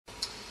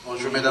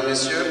Bonjour mesdames,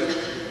 messieurs.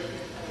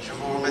 Je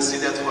vous remercie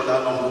d'être là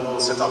nombreux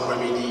cet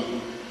après-midi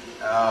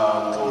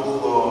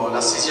pour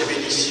la 6e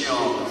édition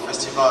du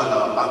Festival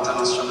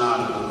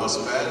international de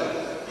gospel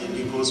et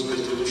du gospel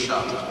de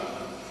Chartres.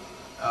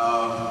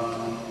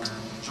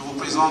 Je vous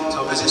présente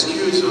mes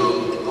excuses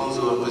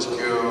parce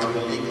que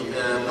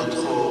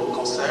notre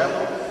concert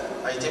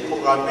a été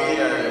programmé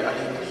à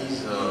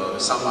l'église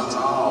Saint-Martin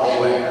à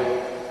Orwell.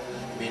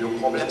 Mais le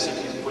problème, c'est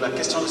que pour la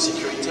question de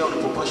sécurité, on ne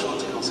peut pas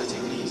chanter dans cette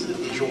église.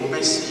 Et je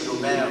remercie le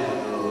maire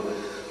de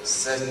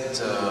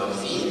cette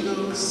ville,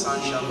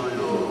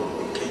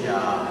 Saint-Germain-le-Kenya.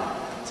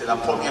 C'est la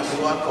première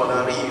fois qu'on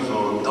arrive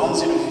dans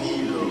une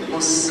ville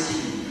aussi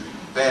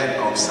belle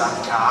comme ça,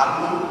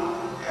 calme.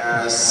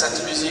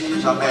 Cette musique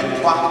nous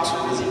amène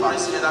partout.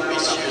 Mesdames,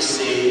 messieurs,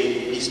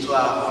 c'est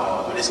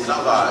l'histoire de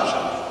l'esclavage.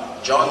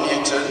 John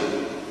Newton,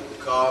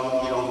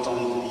 comme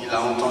il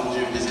a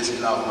entendu les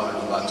esclaves dans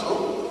le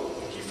bateau,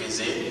 il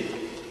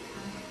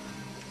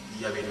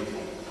y avait le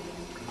pont.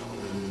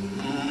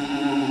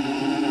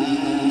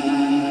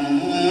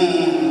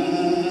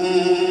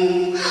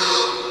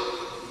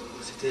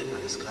 C'était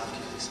un esclave qui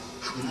faisait ça.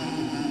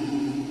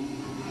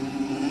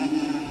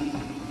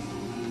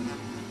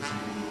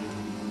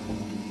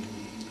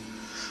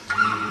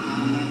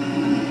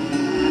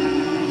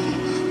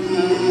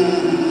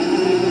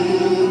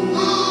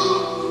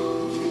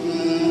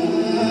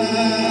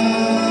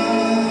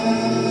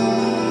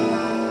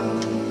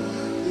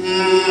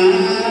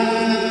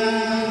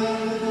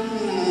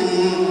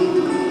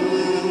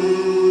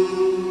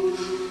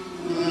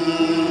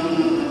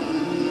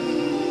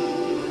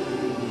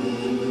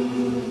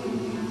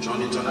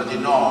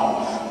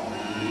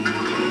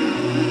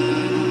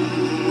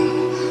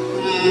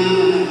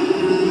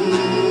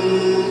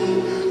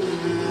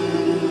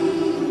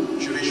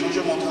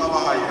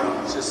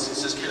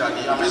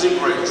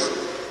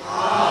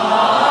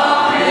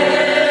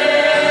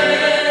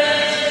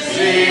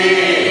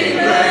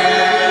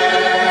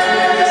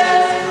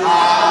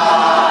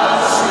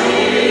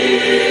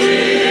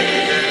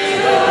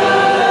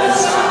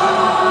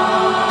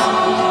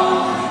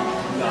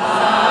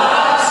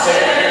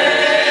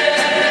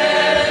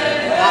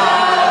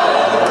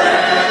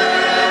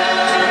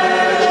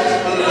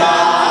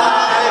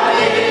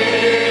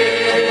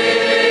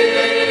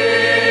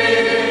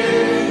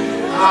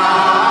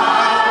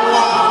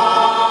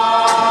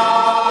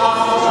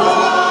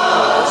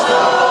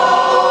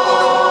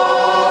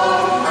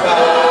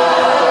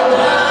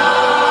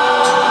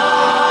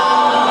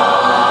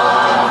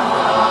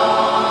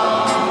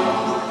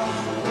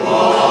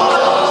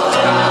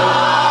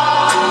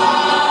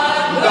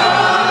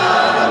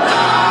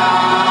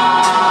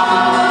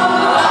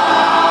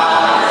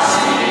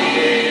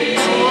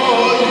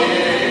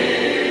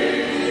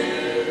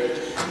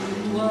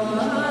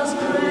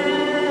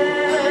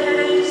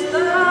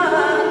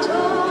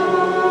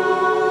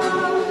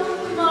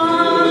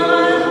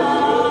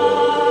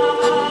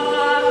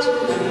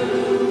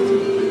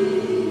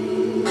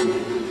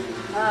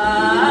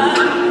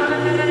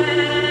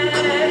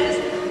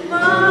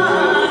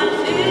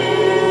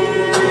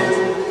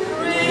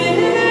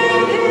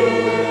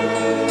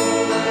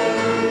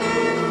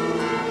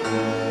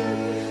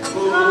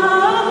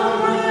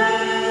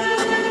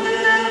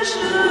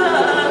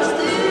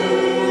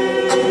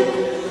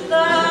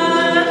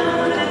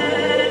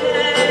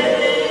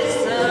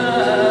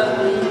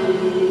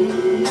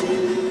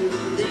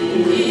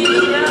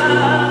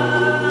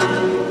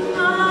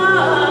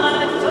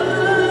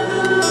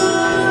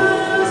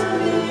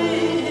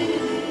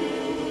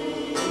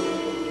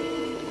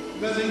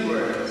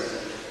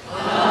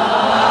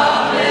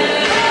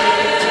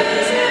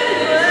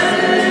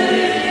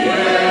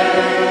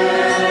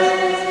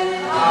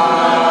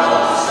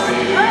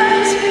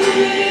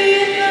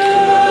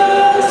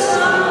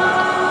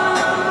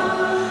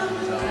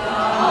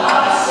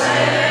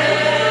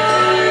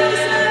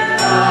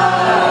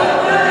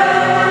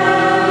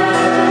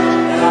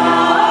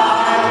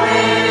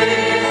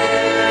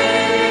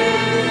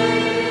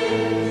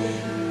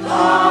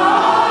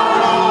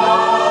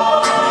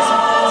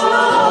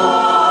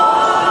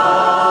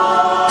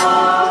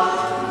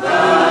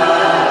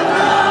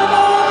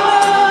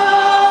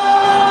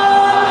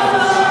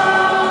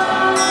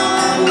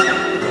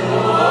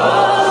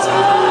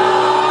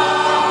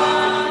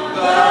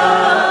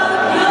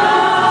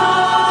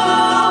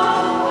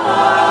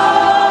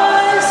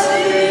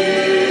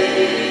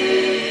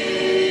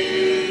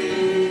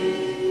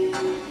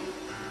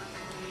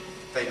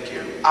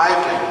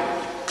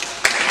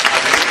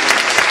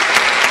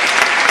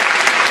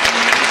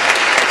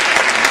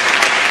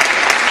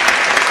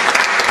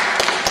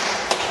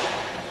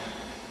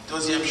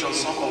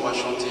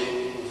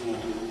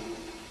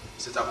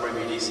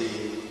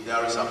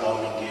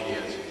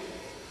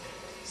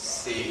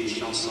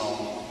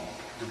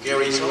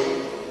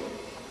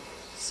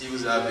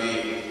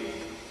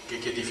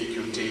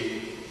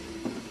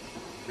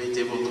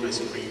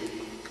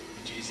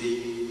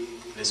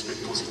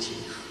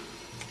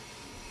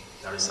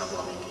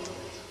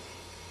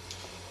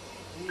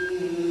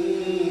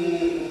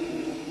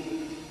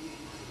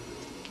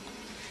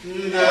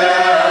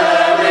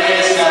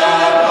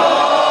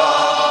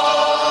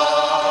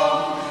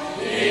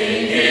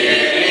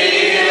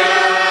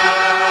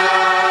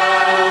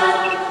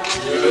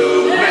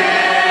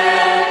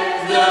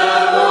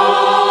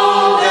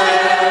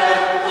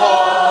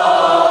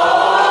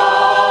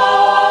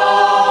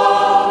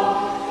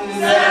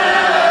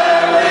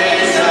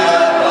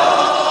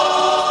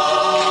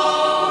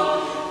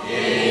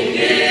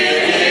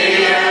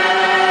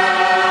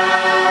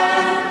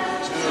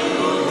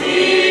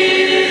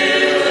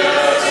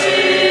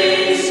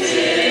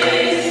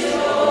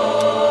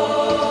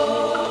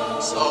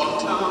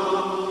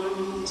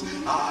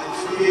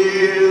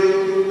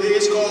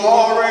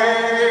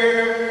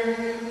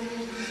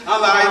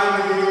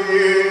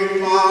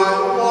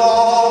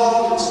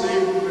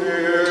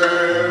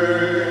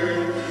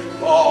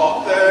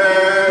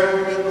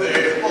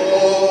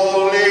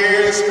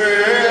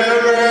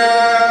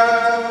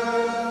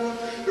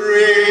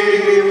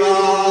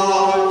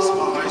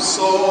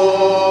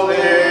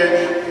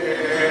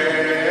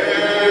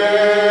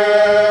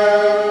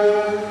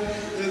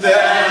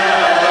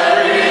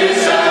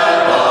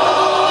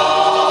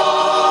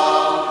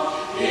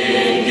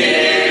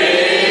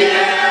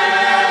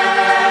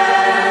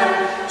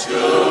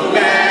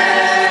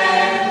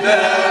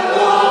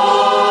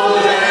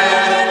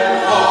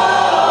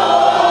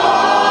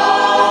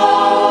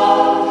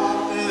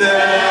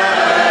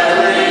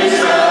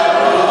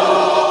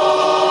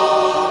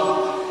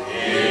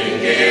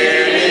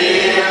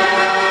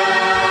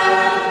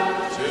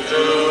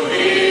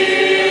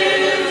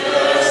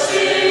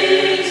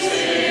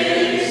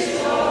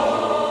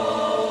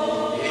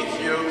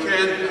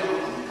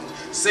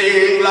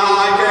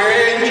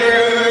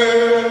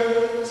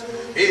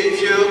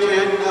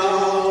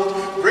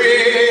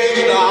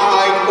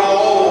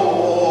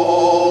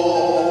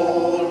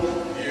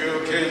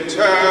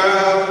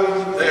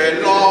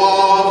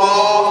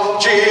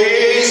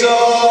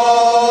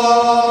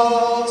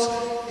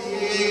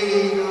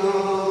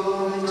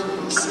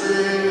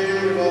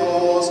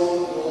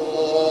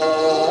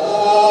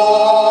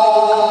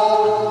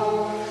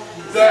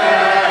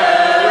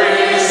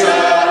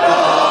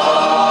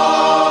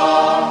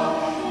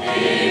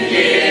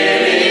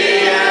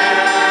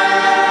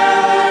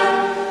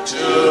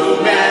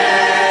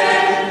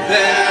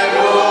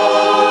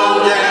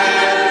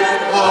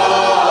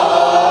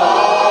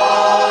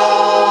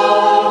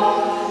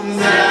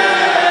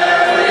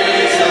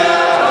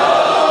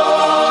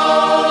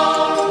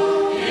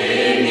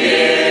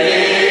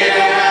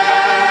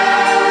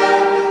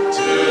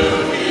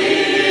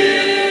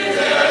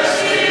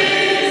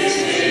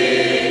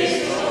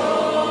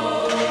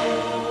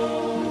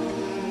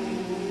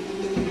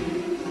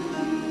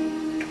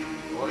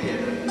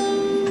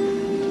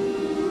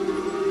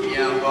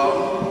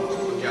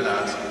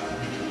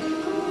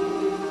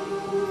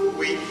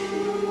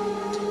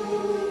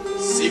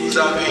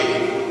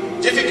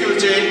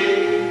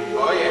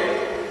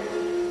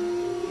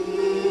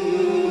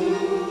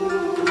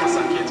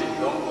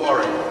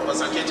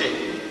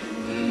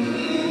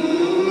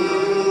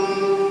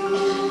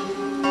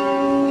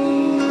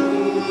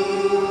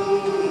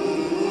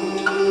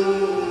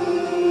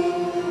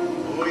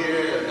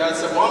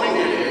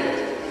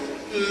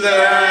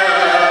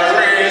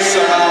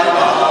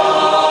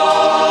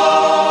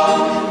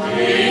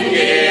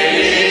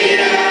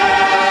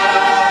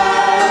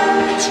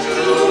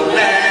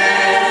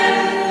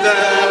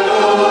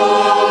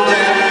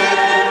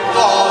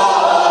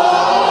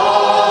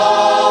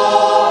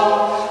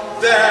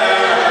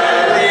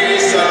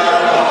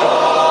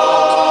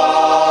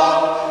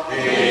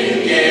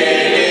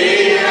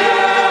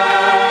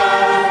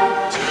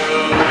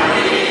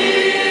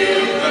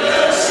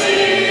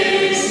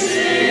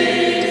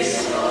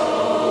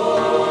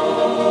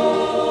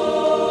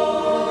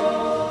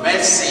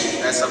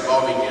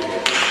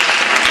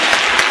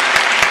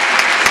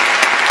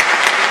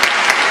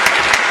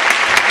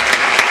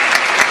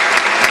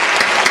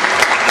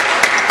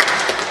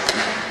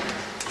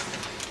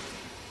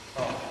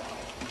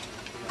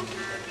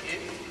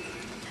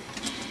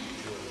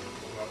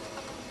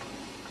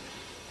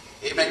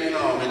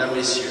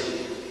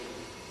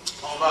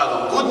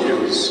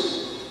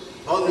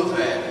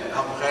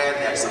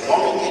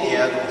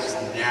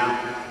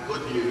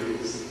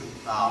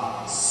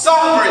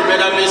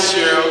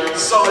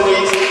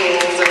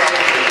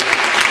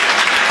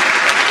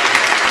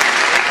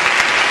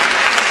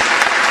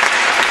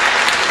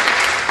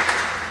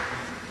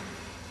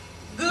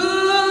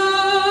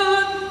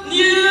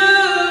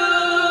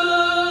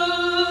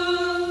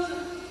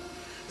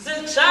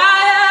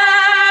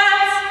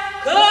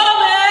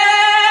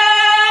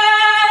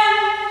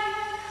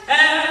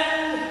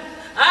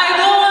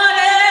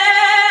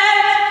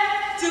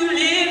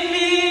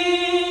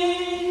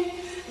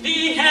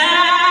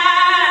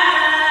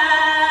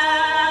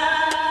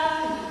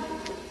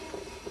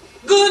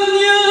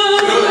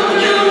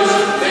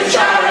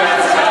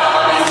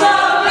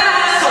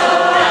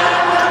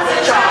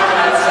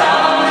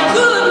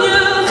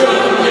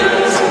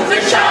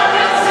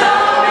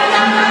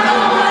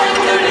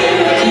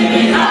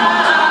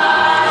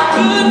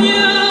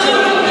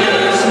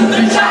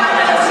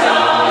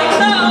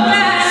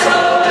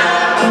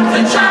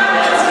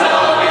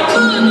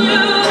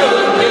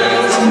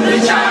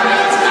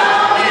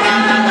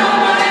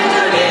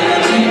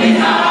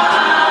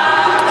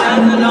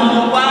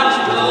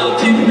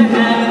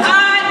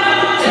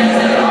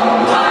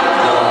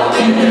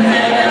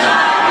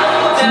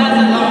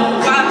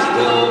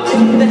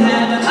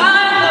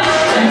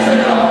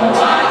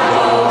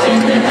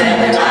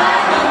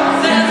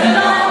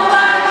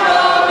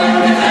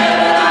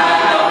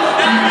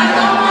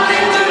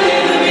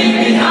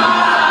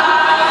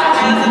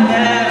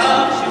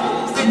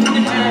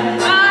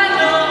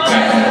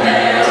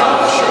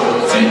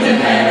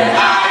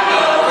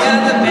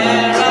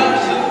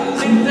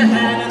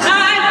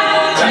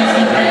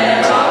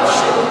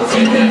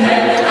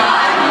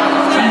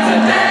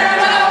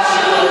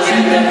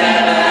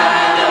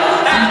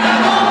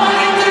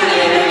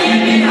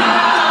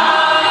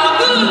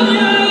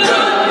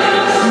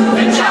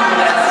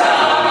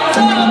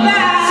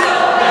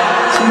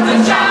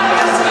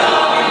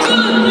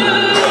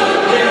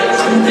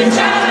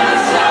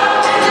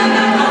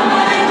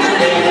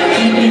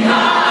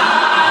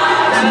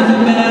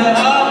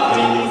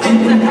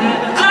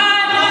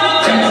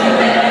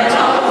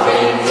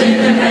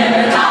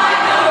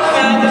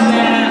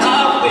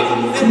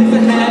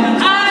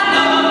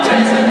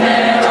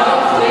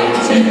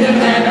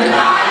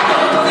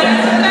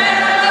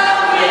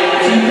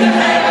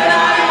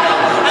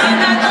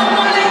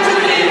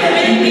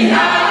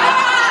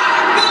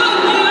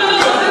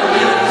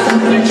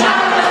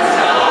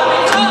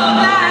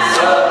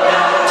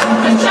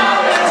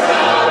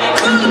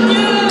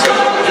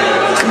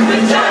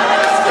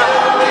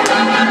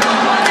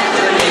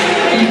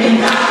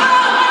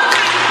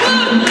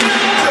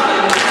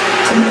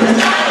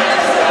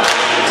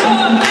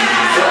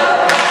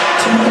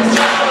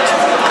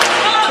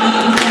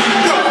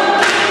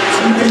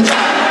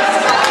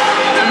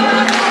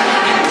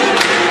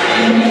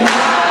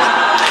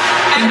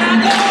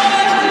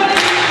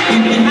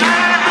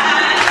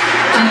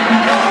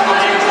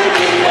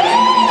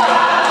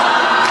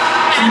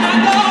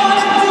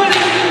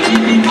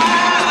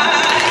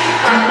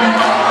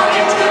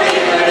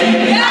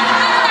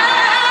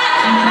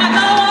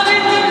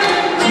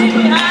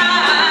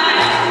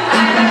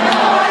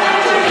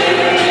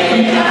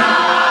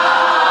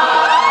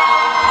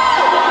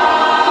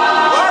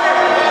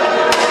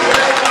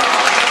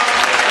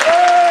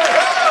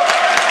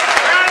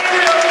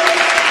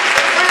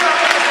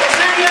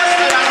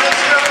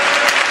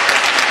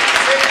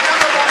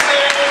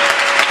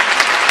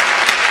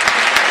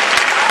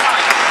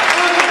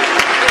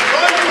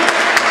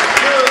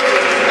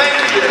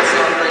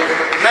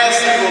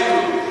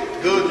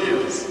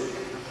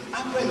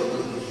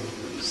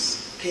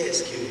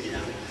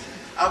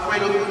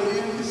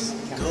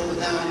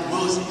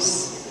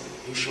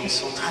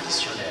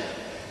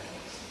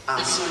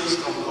 Un soliste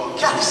encore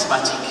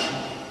charismatique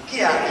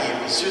qui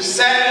arrive sur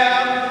scène,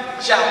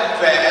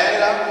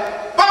 j'appelle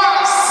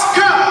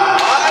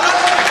Pascal.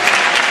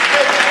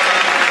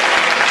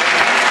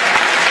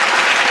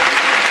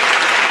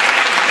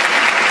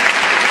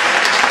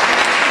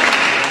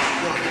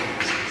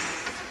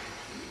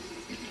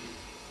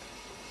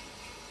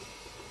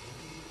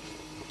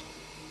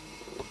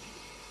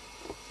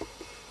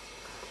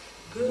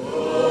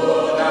 For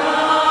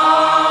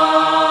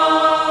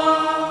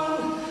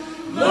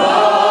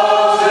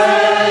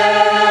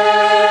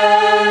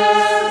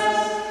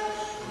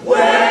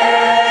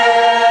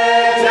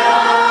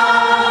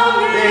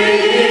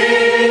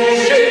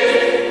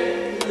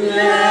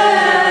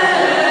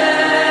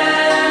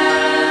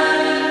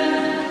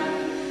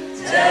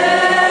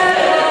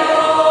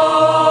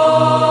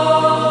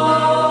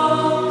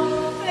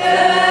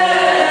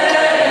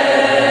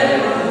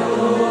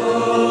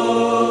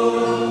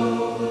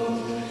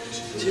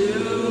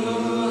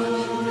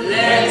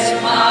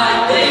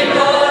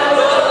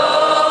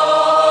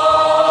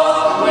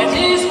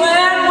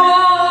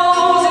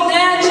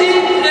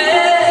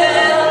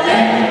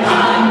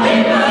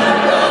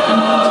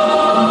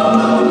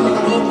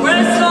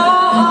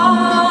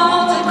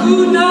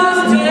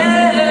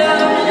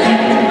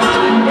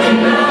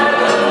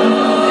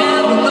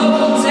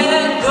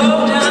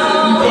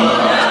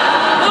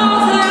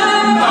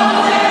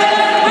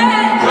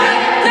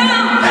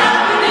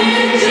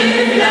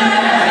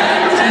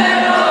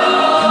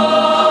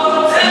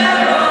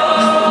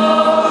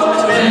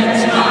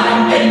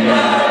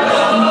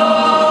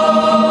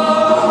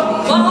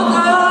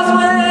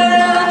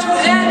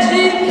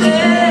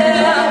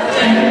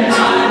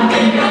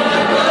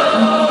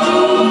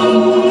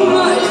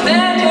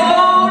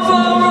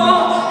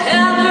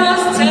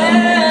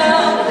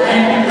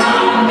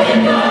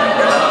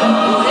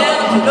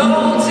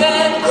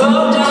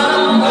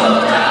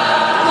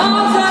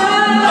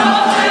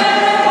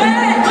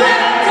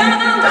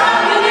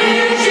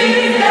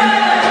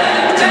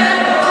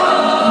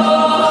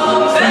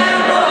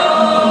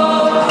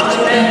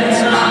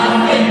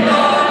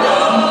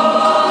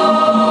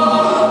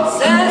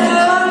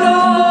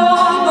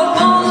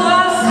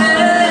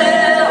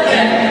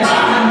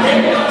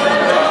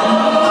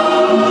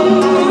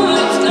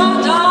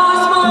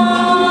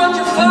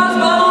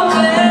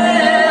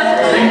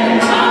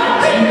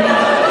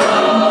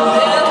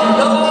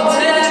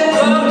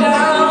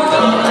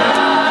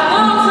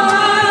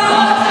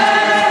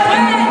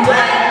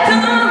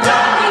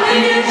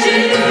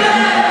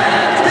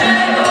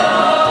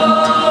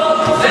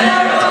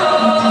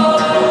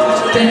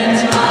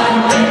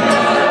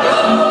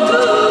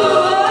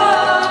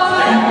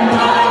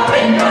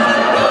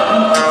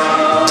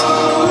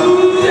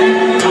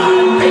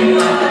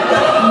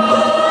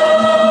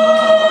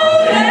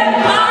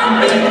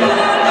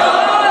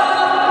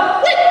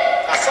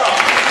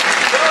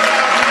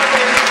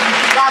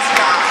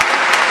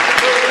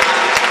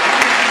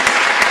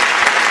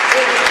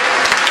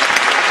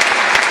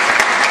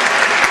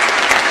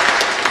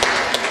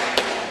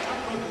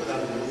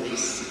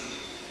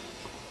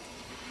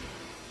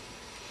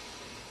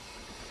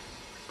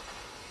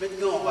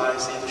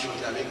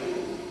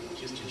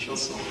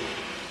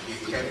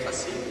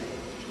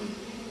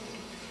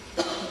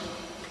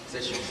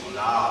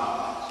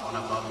on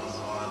n'a pas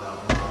besoin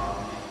d'avoir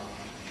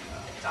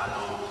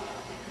talent,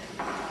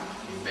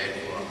 une belle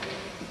voix.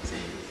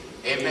 C'est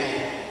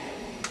Amen.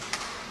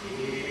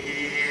 Amen.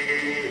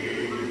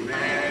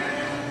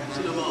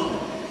 Tout le monde.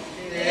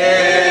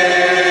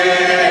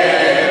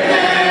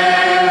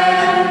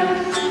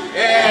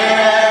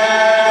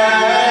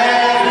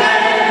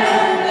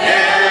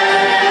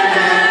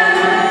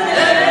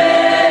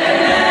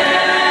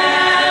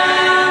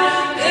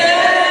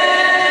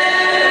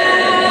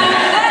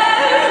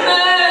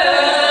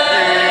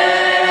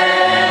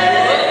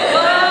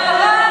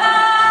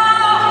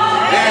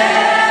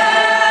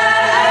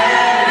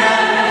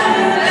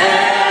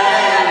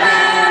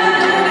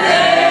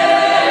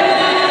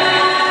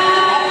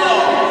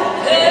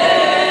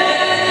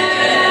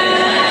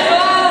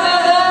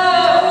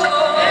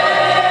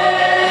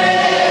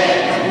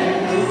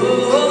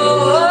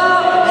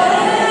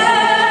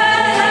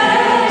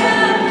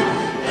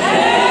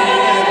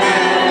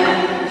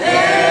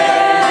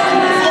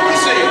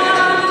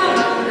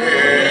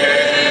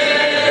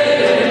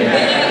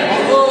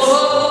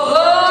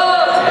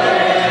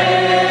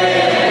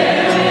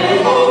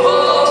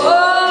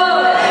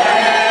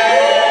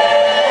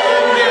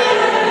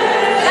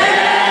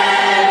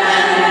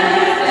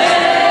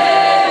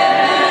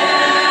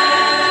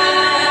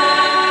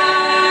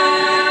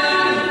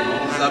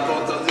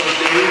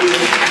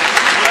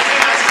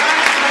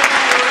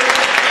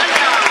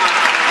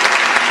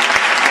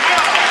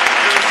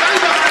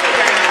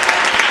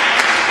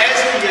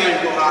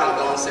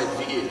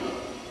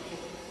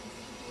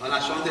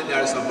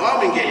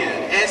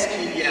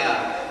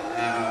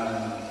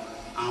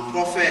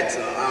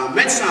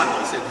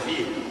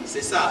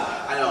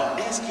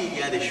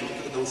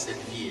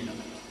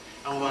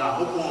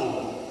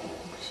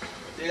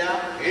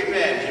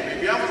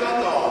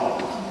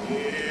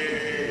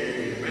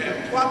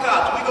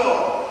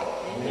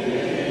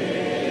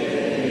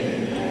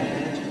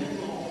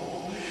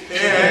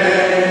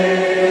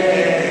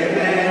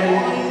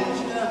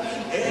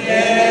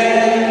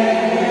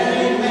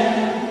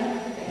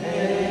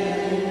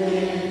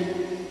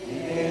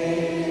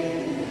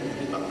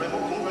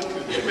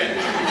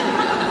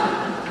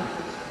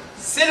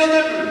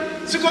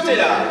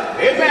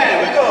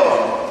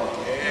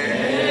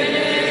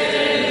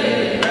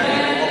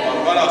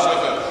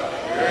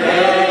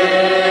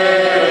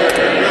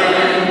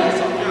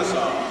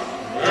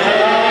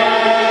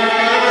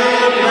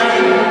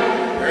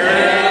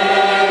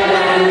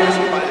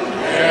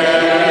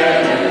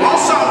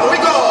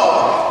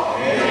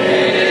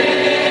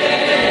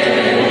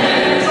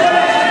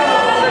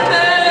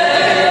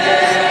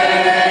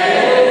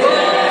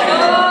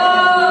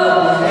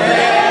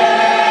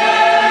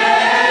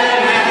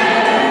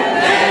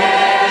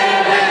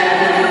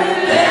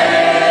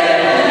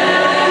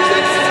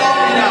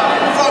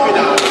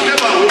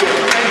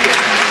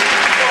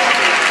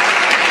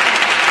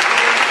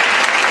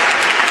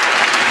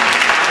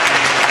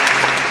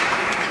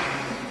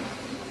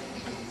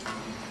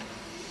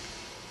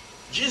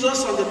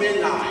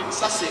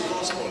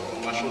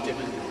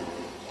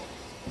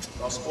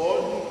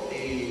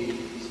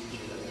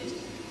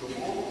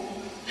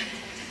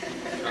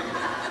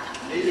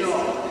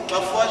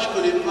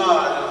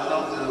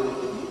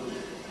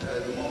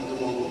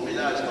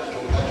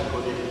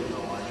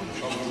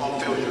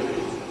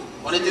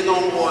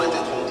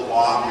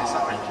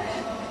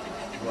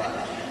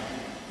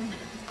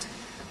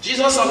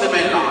 Jesus,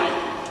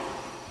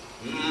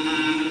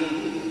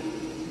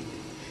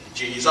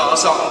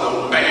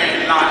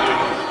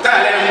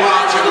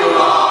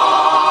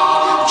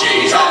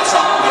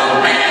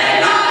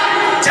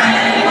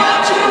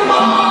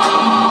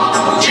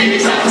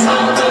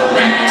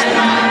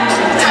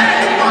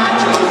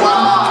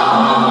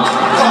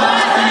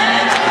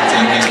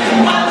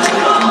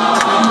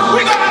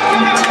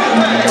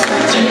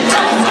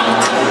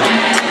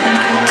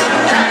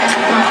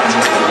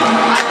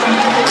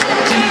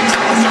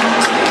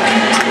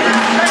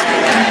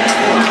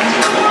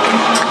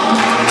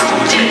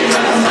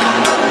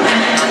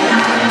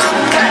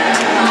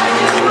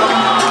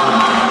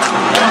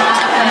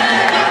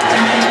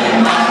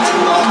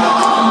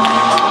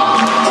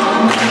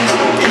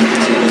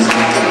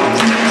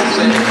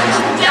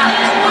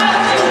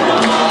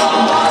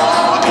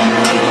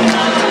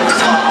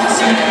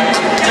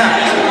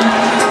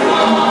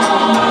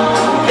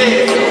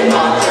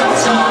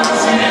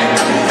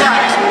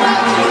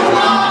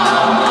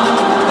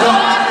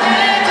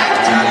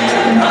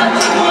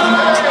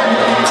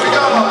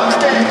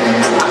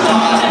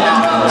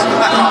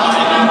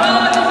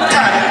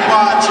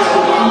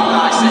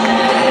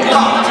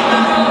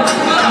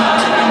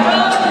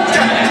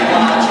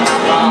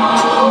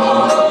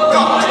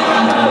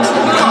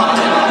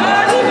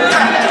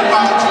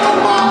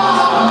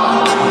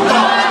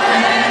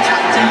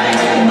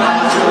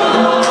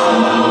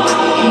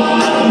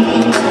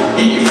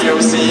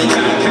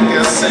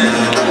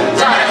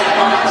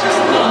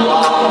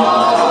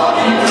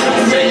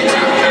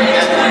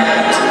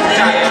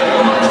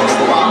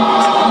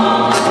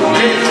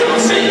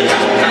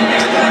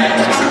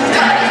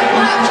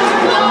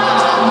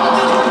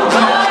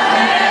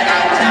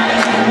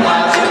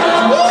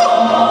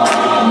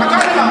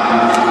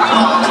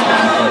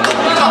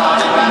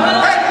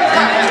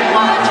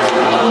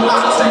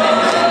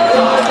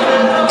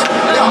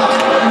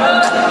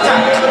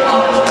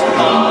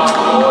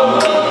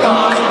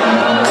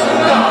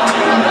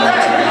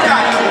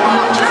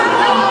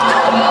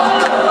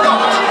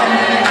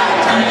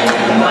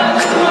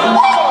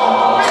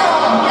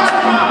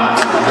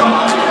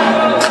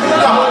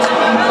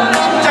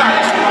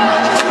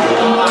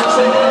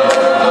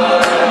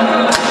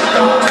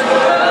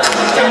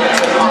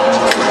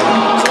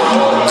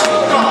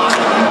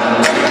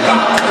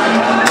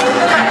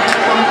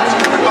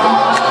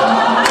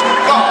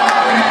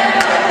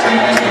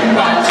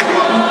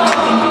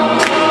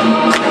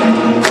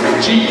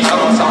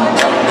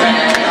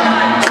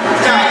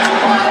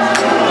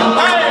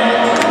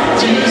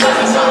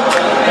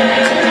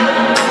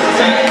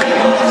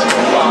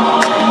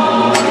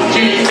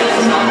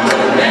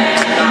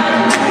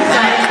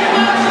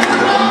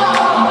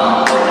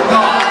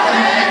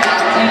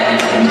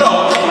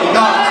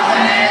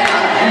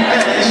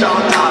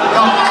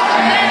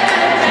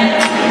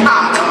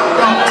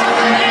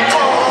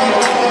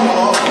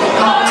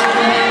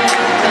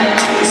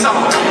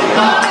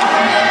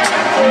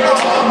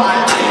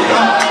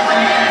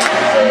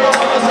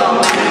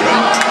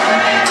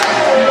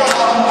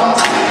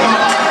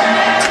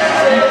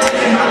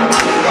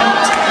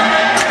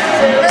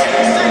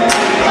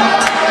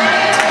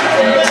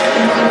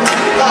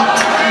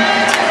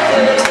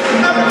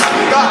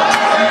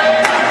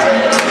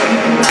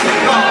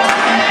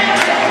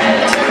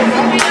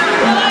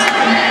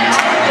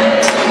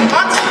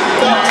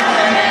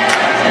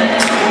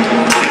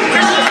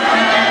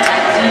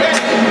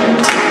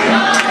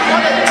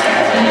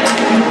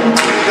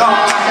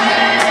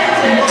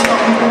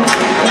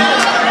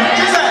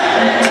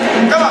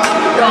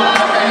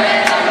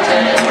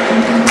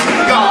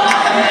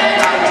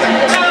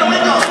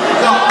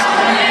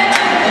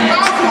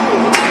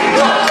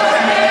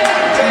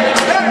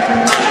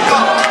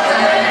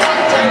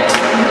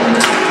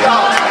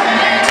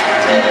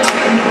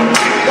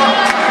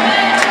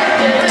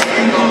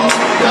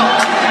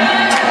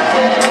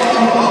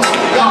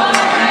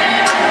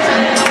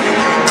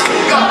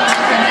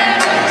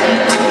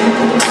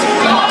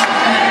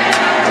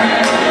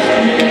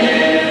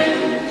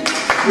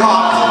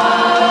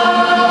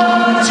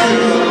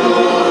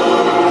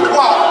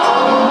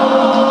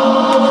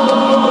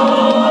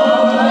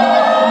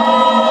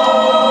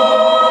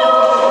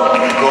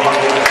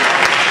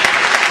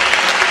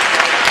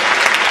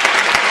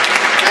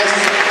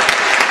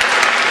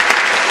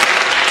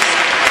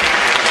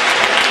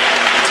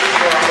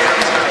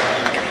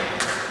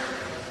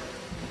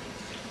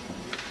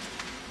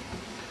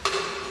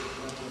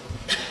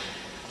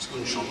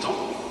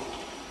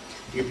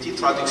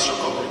 traduction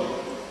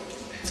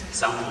complète.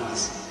 Ça me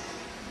dit.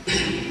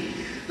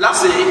 Là,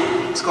 c'est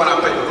ce qu'on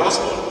appelle le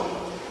gospel.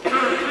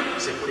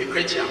 C'est pour les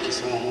chrétiens qui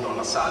sont dans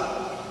la salle.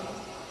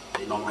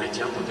 Les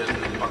non-chrétiens, peut-être,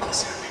 ne sont pas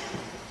concernés.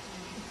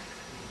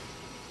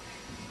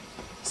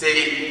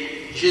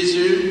 C'est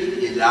Jésus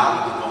est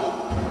là,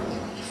 devant.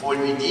 Il faut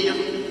lui dire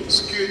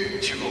ce que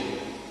tu veux.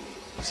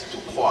 Si tu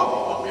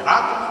crois au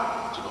miracle,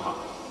 tu l'auras.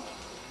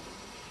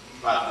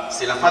 Voilà,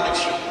 c'est la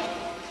traduction.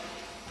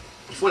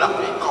 Il faut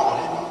l'appeler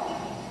corps.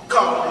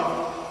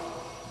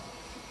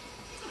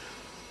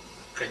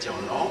 Chrétien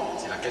ou non,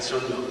 c'est la question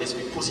de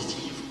l'esprit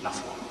positif, la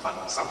foi. Voilà,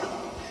 simplement.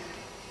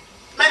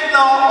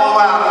 Maintenant,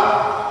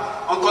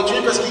 on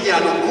continue parce qu'il y a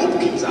un autre groupe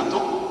qui nous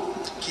attend,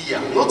 qui a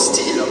un autre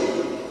style.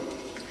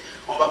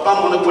 On ne va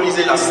pas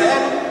monopoliser la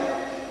scène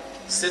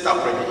cet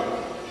après-midi.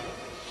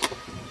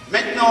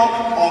 Maintenant,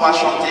 on va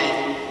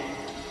chanter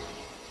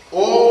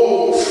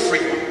Oh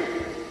freedom,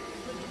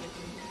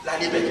 la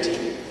liberté.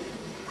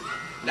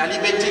 La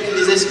liberté que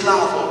les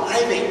esclaves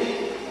rêvaient.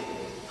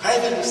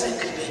 Rêvaient de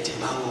cette liberté,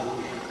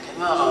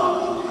 Come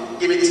on,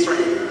 give me the strength.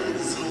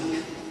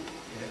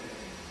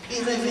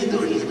 Ils rêvaient de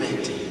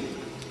liberté.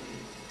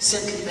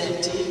 Cette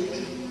liberté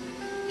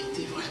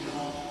était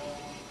vraiment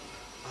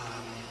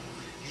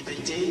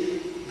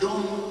liberté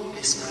dans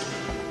l'esprit.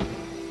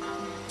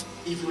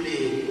 Ils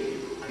voulaient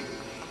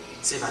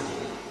s'évader.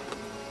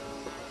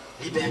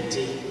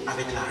 Liberté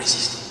avec la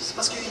résistance.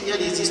 Parce qu'il y a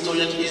des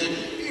historiens qui disent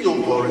ils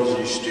n'ont pas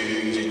résisté,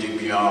 ils étaient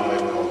bien avec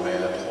leur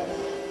maître,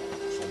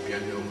 ils sont bien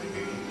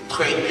nommés,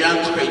 très bien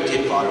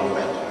traités par leur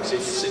maître.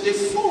 C'était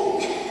faux.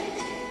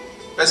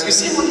 Parce que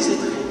si vous lisez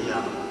très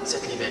bien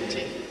cette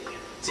liberté,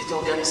 c'était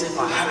organisé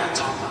par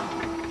Haratama,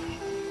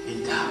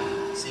 une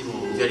dame, si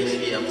vous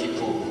vérifiez un petit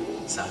peu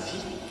sa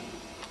vie,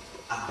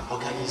 a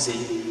organisé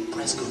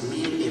presque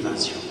 1000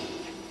 évasions.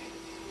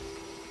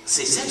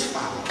 C'est cette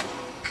femme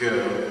que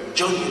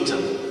John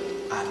Newton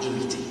a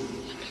imité.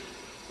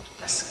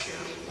 Parce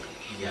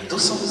qu'il y a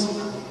 200 ans,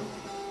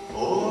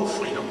 oh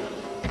freedom,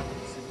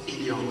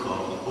 il y a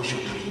encore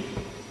aujourd'hui,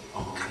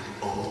 on crie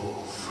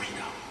oh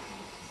freedom.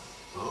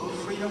 Oh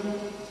freedom,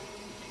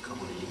 comme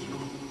on est libre,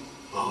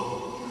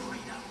 oh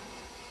freedom.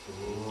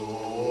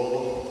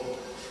 Oh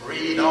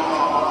freedom.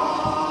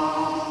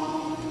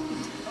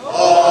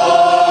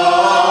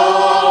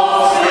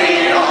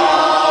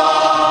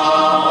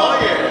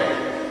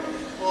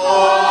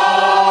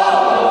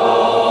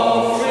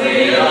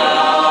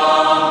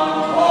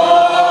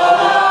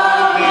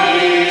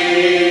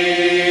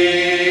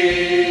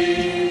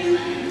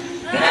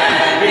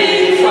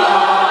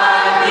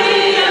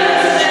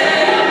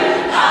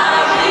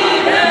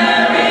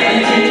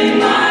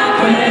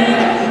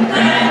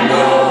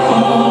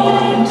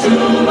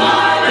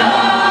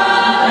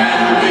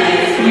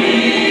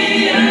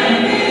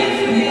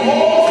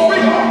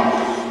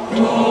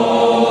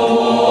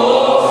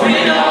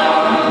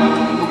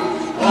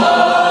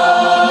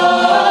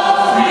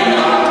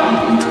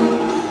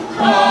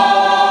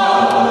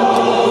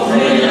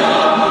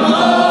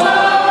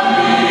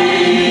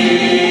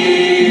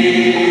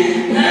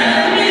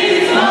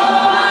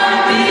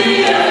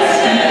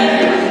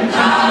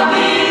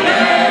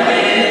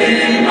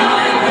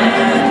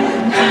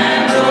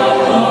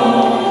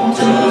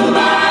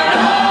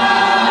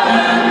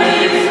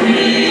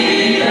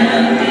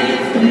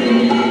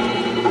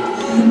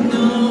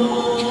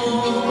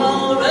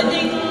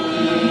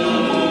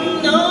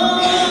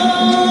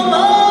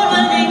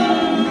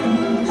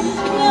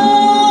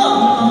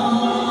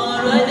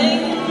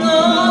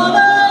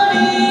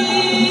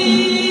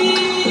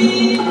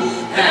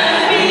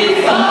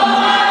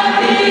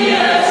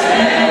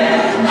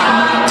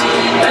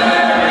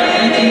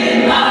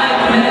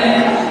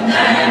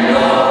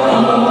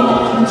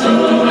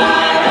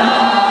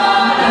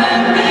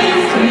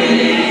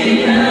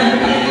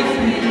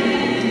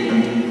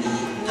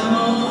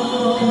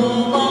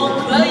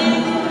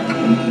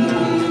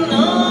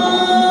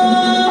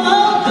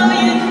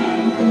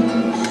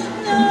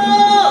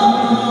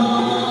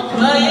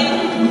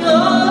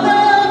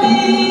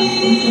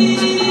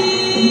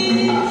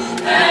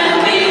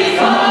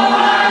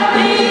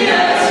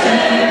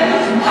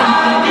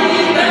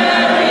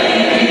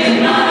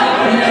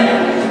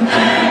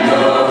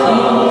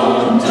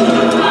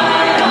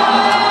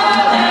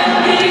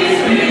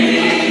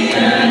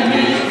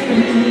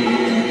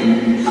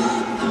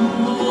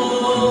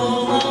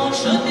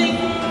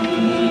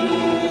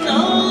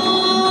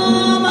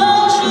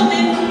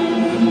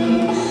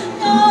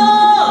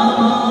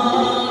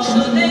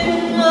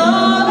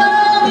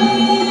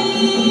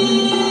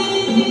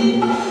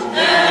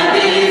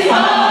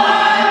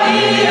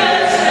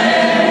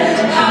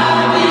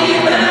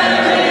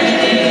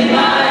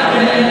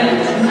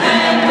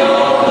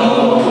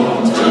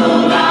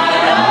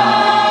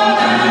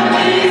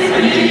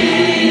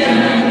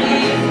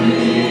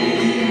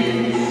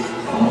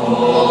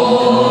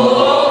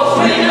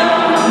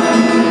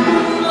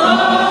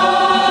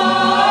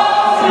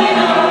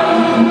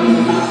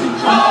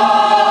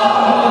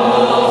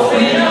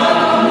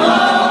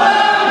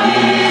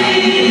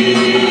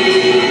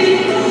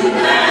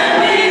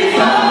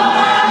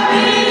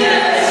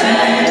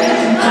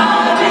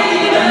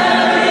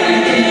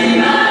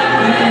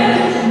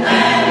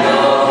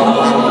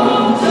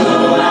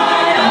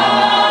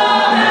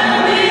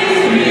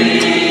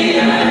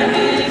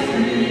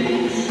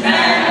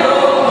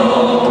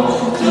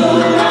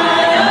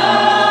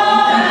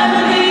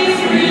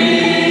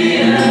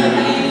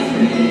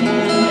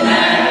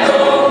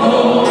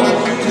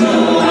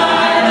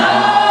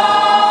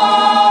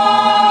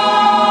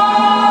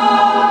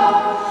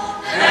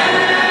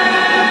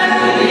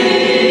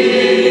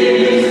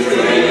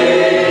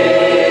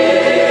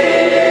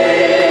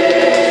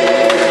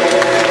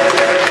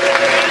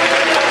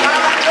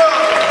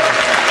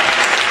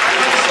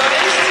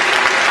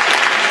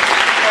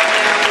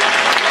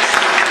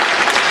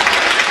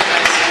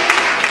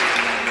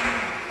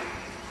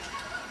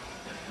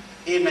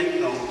 Et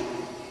maintenant,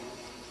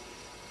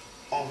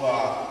 on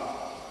va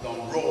dans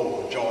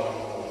Roll, Jordan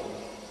Roll.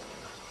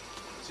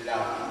 C'est la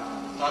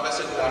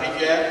traversée de la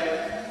rivière.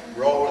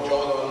 Roll,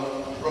 Jordan,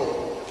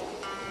 roll.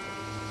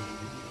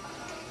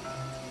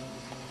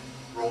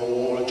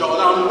 Roll,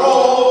 Jordan,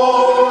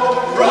 roll.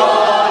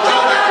 Roll,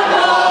 Jordan,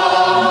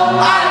 roll.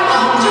 I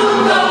want to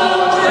go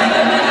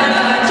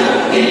to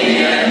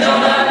hear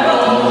Jordan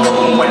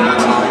roll. When I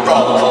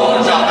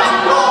roll, Jordan,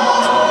 roll.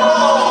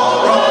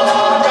 Roll,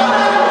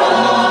 Jordan,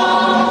 roll.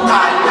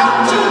 I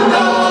want to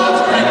go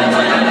to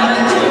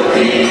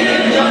hear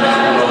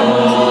Jordan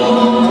roll.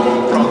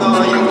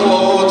 Brother, you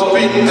ought to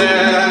be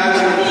there.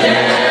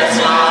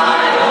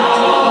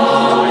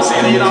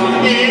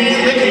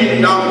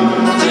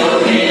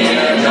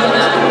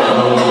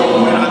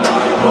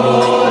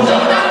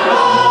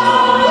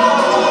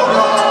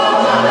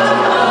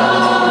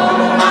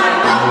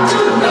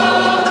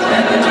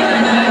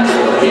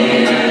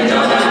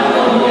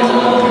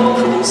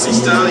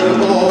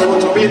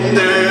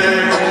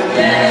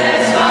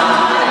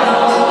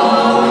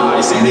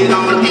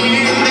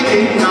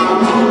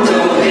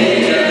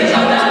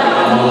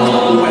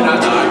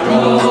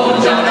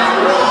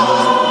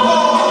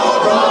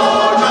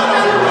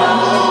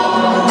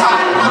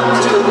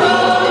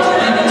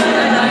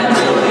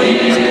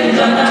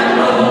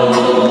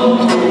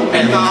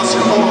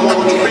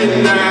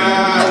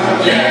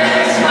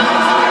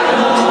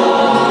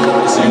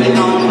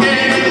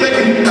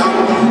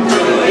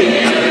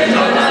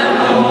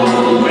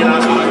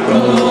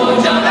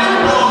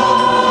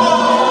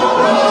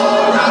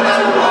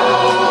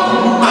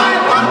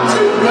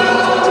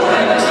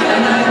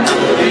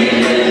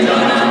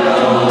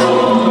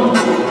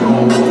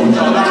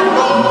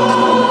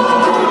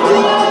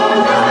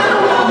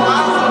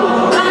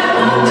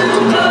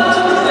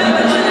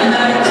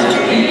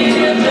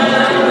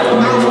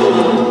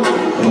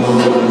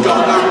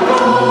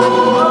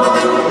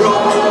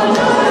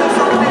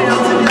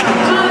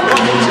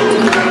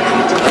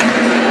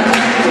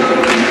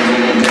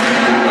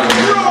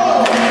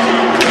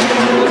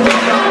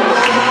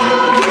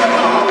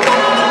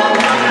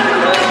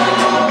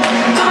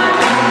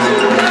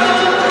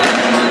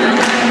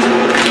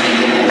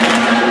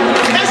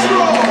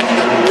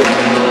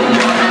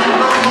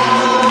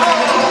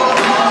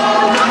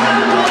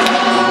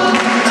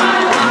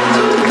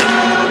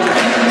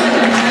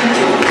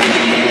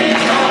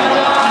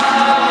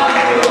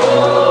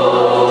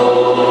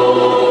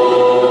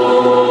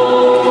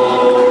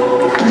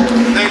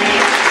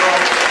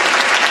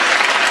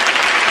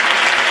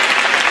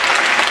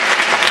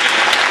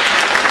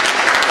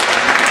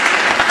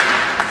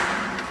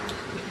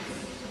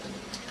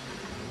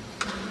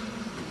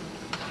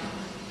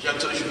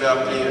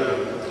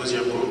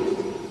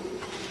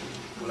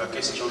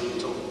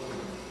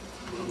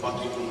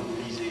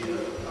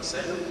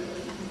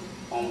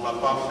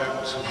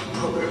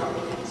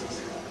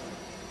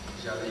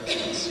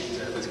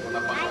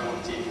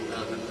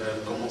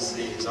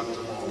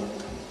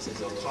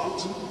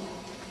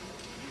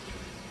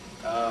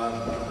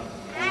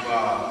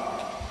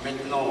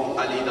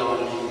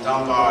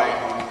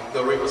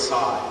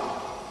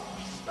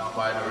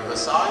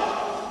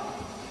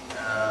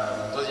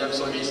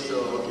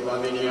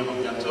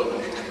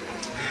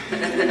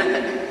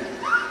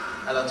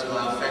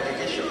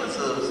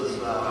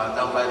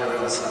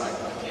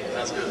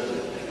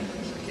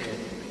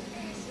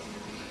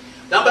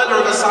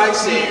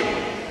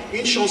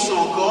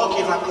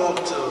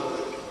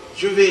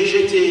 Je vais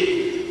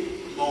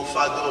jeter mon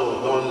fardeau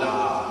dans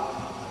la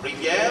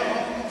rivière.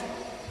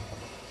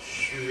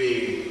 Je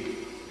vais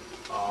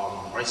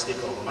rester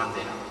comme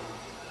Mandela.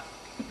 Voilà.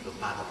 Le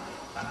pardon.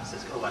 Voilà, c'est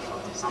ce qu'on va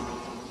chanter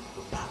simplement.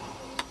 Le pardon.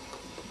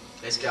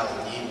 L'esclave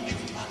dit, je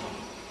vous pardonne.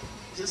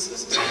 C'est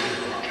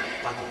simplement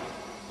pardon.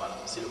 Voilà,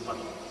 c'est le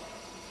pardon.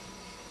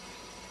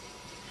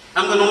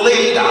 I'm gonna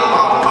lay down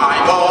my body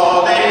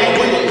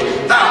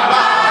down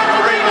by the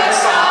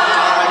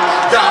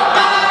riverside, down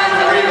by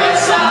the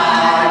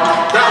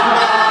riverside, down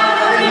by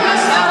the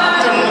riverside.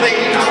 Gonna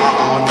lay down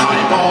my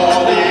body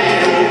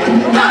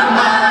down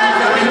by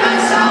the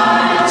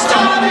riverside,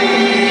 study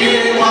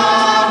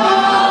one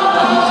more.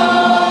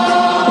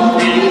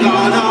 We're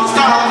gonna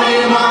study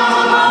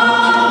one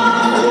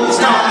more,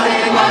 study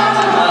one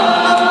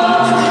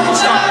more,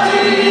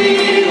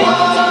 study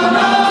one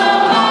more.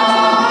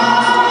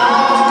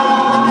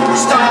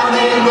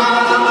 Starting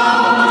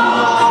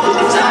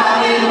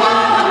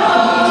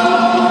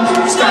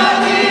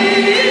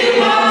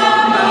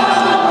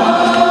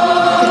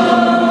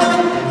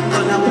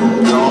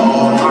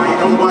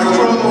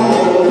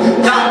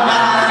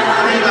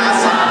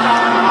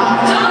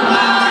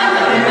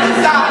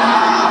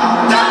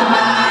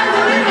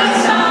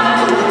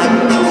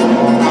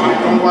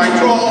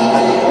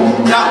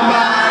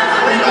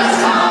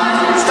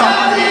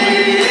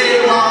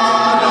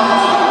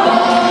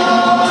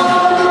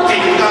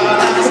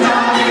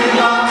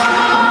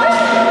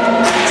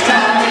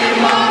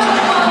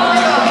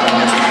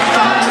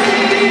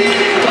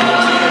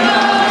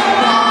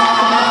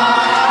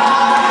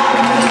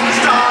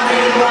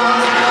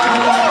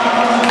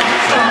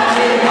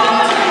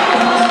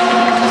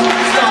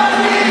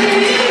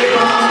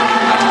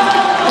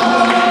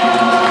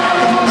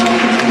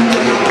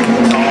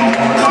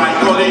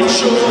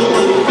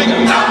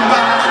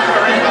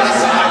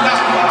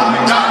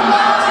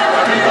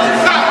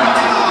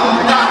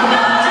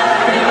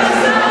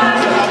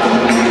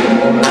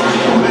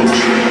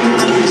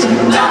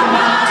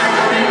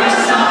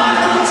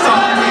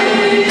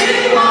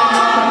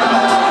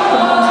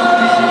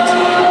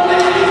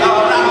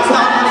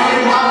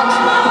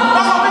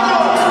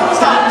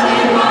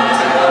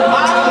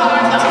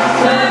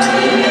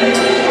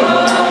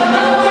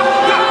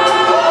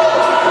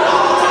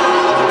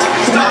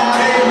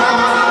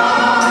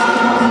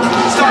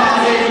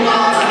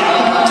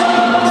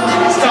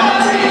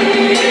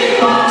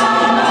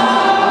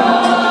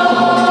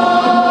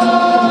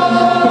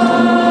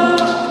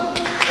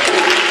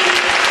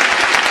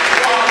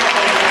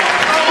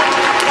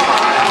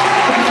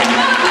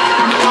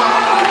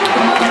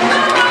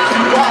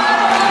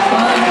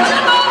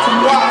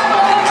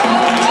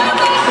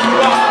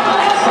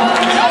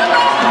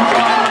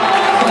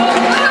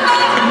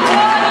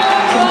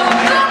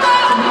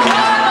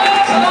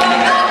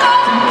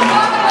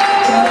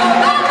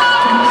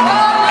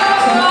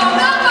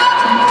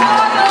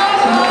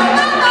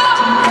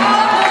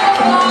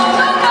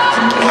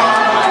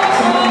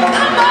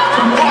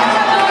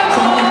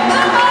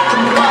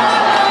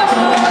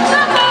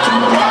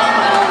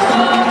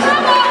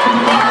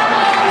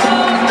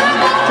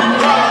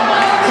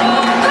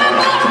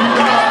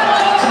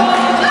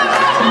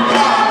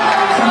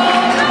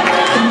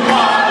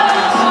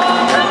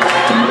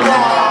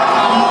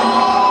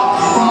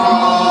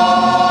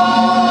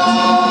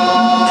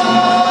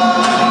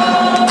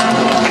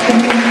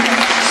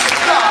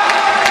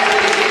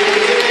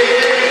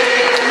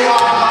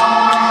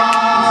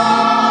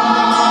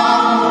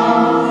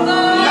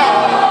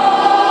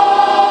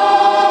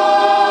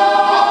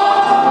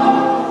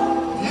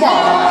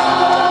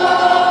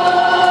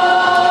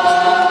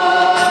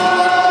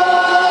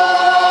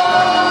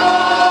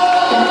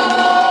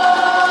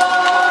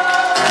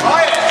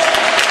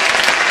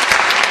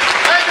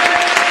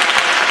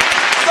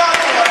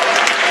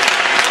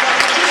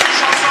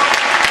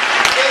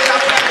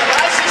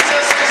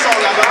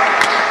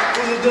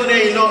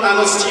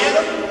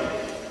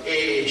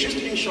c'est juste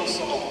une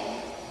chanson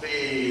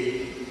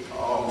des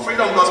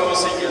Freedom Gospel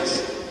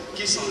Singers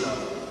qui sont là.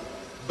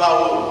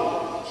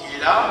 Bao, qui est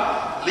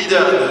là,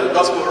 leader de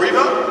Gospel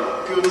River,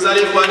 que vous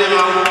allez voir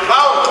démarrer.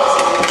 Bao!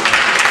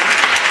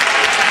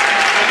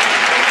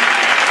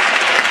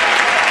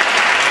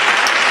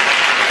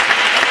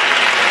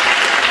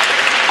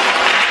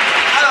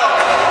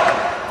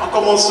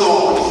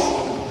 Commençons.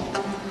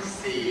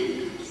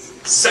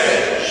 C'est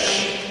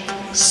Serge.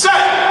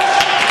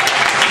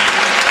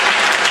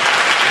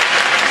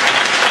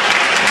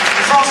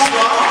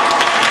 François.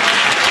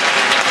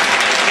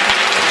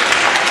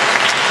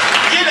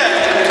 Guilhem.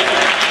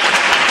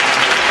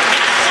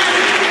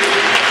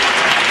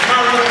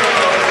 Mario.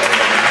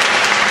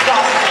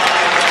 Pascal.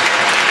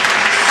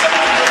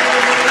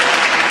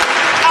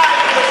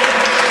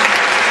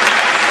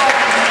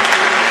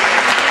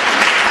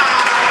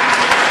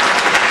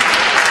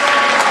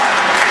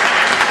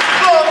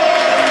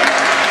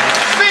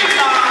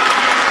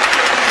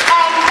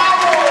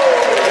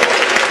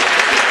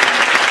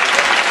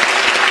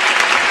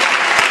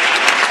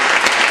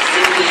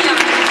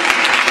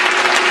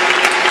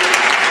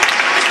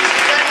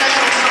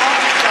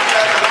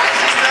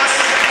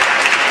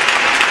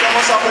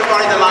 On va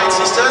préparer The Light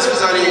Sisters,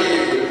 vous allez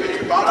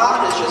venir par là,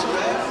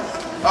 j'espère.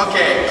 Ok,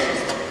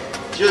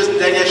 juste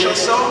dernière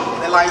chanson,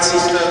 The Light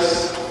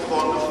Sisters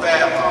vont nous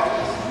faire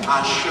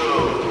un show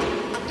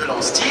de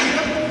leur style,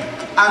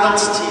 un autre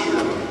style,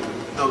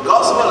 de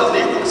gospel and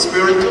Negro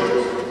spiritual,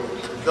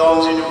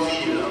 dans une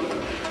ville,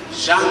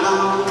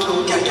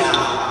 Jamaica.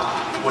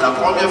 Pour la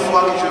première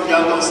fois que je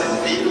viens dans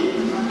cette ville,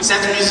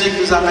 cette musique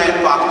nous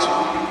amène partout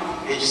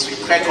et je suis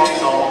très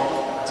content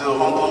de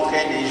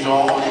rencontrer des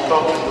gens, les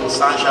peuples de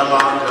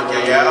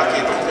Saint-Germain-le-Gaillard, qui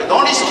est entré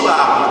dans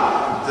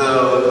l'histoire de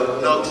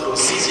notre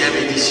 6e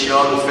édition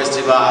du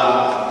festival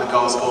de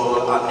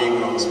Gospel and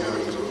Negro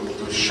Spiritual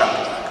de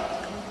Chartres.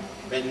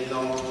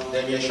 Maintenant,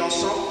 dernière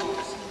chanson.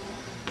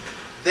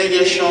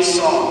 Dernière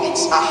chanson,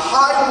 It's a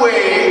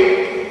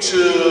Highway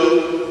to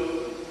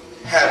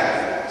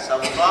Heaven. Ça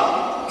vous va?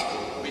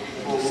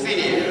 Pour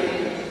finir.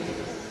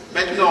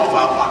 Maintenant, on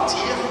va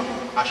partir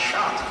à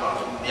Chartres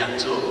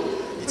bientôt.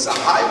 It's a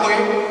highway,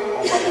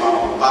 on va pas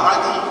au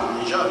paradis,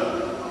 on est jeunes.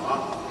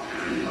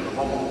 Dans le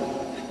moment,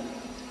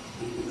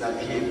 la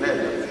vie est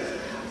belle.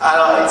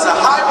 Alors, it's a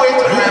highway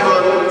to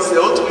heaven, c'est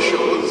autre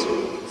chose.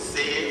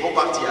 C'est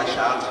repartir à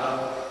Chartres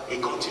et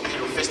continuer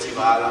le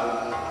festival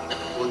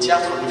au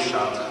théâtre de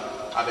Chartres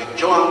avec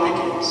Joan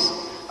Pickens,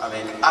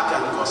 avec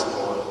Akan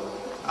Gospel,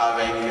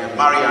 avec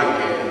Marianne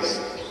Gers,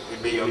 les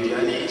meilleurs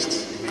pianistes,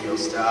 les meilleurs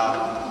stars,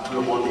 tout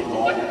le monde est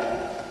bon,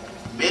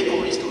 mais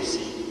choristes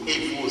aussi. Et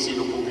vous aussi,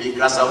 le public,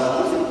 grâce à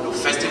vous, le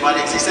festival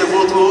existe. C'est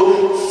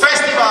votre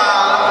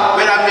festival,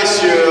 mesdames,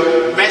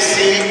 messieurs.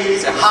 Merci.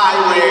 C'est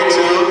Highway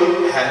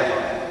to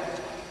Heaven.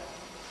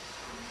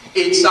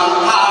 It's a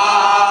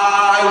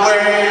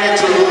highway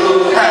to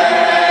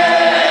heaven.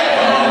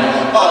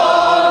 Oh,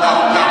 no,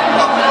 no,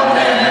 no, no,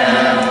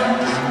 no.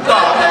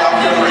 God help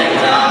you right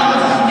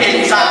now.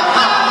 It's a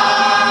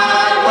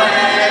highway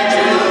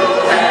to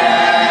heaven.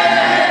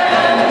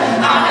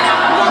 I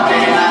am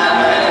walking up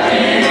the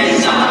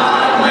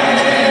highway.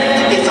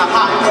 It's a highway.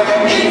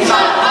 It's a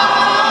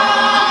highway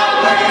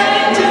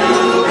to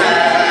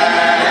heaven.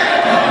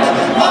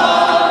 Oh,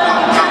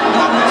 no,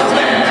 no, no,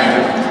 no.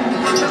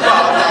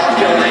 God help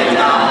you right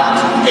now.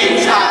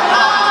 It's a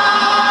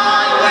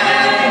highway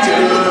to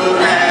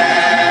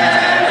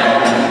heaven.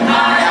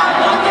 I am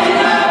walking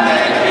up the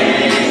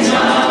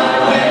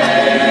highway.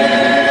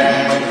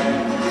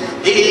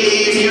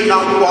 If you're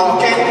not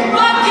walking